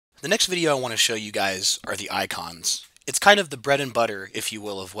The next video I want to show you guys are the icons. It's kind of the bread and butter, if you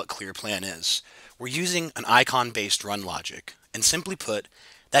will, of what Clearplan is. We're using an icon-based run logic, and simply put,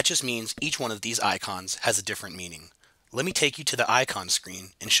 that just means each one of these icons has a different meaning. Let me take you to the icon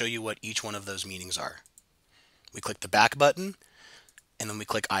screen and show you what each one of those meanings are. We click the back button, and then we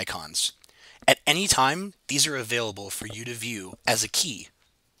click icons. At any time, these are available for you to view as a key.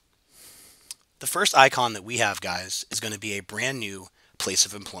 The first icon that we have, guys, is going to be a brand new place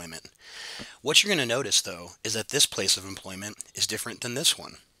of employment. What you're going to notice, though, is that this place of employment is different than this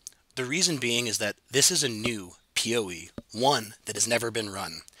one. The reason being is that this is a new POE, one that has never been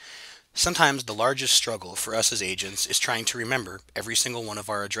run. Sometimes the largest struggle for us as agents is trying to remember every single one of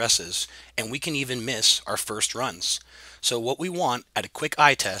our addresses, and we can even miss our first runs. So what we want at a quick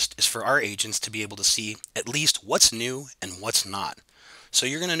eye test is for our agents to be able to see at least what's new and what's not. So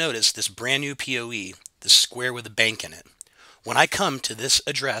you're going to notice this brand new POE, this square with a bank in it. When I come to this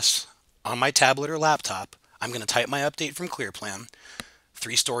address on my tablet or laptop, I'm going to type my update from Clearplan,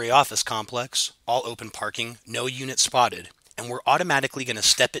 3-story office complex, all open parking, no unit spotted, and we're automatically going to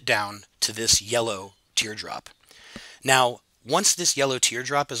step it down to this yellow teardrop. Now, once this yellow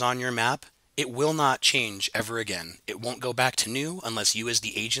teardrop is on your map, it will not change ever again. It won't go back to new unless you as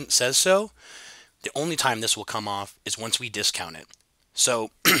the agent says so. The only time this will come off is once we discount it. So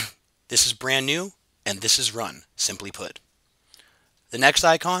this is brand new and this is run, simply put. The next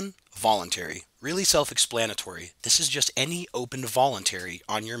icon, voluntary. Really self-explanatory. This is just any open voluntary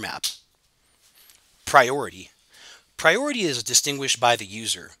on your map. Priority. Priority is distinguished by the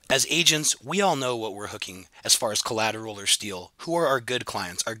user. As agents, we all know what we're hooking as far as collateral or steal. Who are our good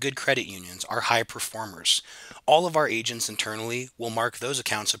clients, our good credit unions, our high performers? All of our agents internally will mark those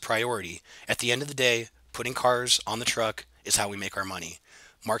accounts a priority. At the end of the day, putting cars on the truck is how we make our money.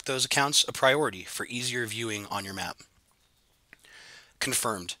 Mark those accounts a priority for easier viewing on your map.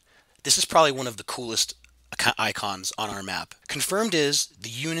 Confirmed. This is probably one of the coolest icons on our map. Confirmed is the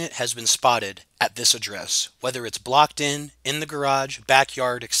unit has been spotted at this address, whether it's blocked in the garage,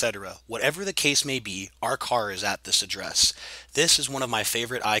 backyard, etc. Whatever the case may be, our car is at this address. This is one of my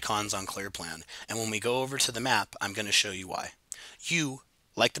favorite icons on Clearplan, and when we go over to the map, I'm going to show you why. You,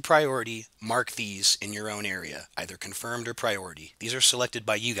 like the priority, mark these in your own area, either confirmed or priority. These are selected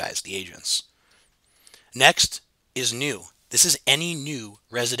by you guys, the agents. Next is new. This is any new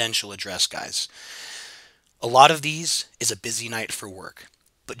residential address, guys. A lot of these is a busy night for work.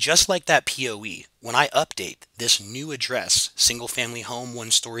 But just like that POE, when I update this new address, single family home,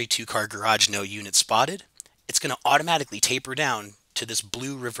 1-story, 2-car garage, no unit spotted, it's going to automatically taper down to this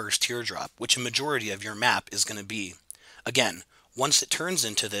blue reverse teardrop, which a majority of your map is going to be. Again, once it turns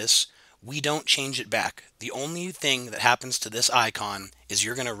into this, we don't change it back. The only thing that happens to this icon is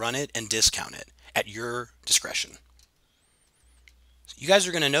you're going to run it and discount it at your discretion. You guys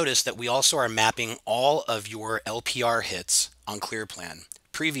are going to notice that we also are mapping all of your LPR hits on Clearplan.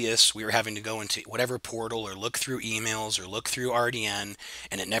 Previous, we were having to go into whatever portal or look through emails or look through RDN,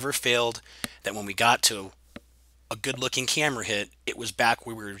 and it never failed that when we got to a good-looking camera hit, it was back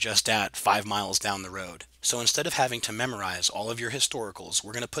where we were just at 5 miles down the road. So instead of having to memorize all of your historicals,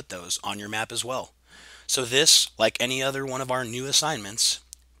 we're going to put those on your map as well. So this, like any other one of our new assignments,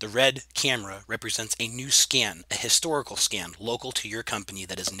 the red camera represents a new scan, a historical scan local to your company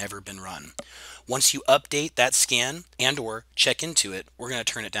that has never been run. Once you update that scan and or check into it, we're going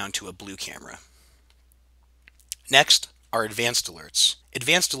to turn it down to a blue camera. Next are advanced alerts.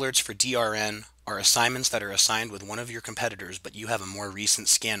 Advanced alerts for DRN are assignments that are assigned with one of your competitors but you have a more recent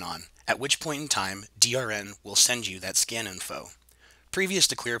scan on, at which point in time DRN will send you that scan info. Previous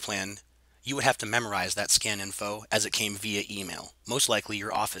to Clearplan, you would have to memorize that scan info as it came via email. Most likely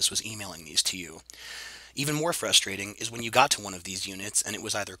your office was emailing these to you. Even more frustrating is when you got to one of these units and it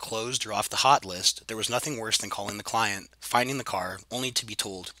was either closed or off the hot list, there was nothing worse than calling the client, finding the car, only to be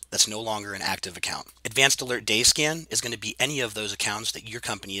told that's no longer an active account. Advanced Alert Day Scan is going to be any of those accounts that your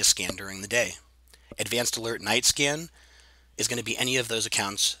company has scanned during the day. Advanced Alert Night Scan is going to be any of those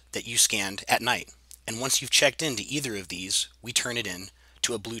accounts that you scanned at night. And once you've checked into either of these, we turn it in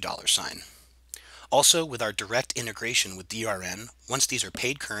to a blue $sign. Also, with our direct integration with DRN, once these are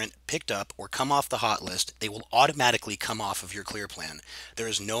paid current, picked up, or come off the hot list, they will automatically come off of your Clearplan. There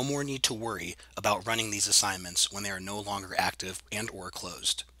is no more need to worry about running these assignments when they are no longer active and or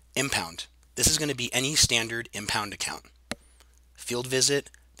closed. Impound. This is going to be any standard impound account. Field visit.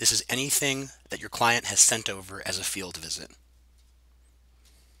 This is anything that your client has sent over as a field visit.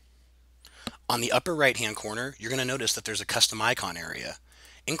 On the upper right-hand corner, you're going to notice that there's a custom icon area.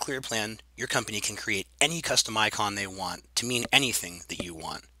 In Clearplan, your company can create any custom icon they want to mean anything that you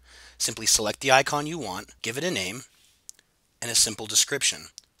want. Simply select the icon you want, give it a name, and a simple description.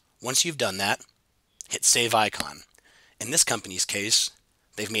 Once you've done that, hit Save Icon. In this company's case,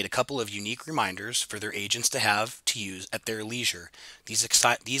 they've made a couple of unique reminders for their agents to have to use at their leisure.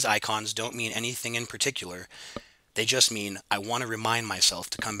 These icons don't mean anything in particular. They just mean I want to remind myself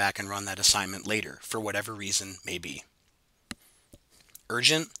to come back and run that assignment later, for whatever reason may be.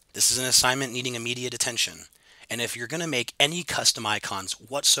 Urgent, this is an assignment needing immediate attention. And if you're going to make any custom icons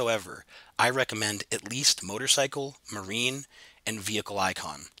whatsoever, I recommend at least motorcycle, marine, and vehicle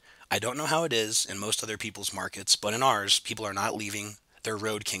icon. I don't know how it is in most other people's markets, but in ours, people are not leaving their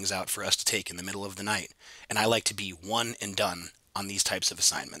road kings out for us to take in the middle of the night. And I like to be one and done on these types of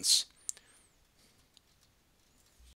assignments.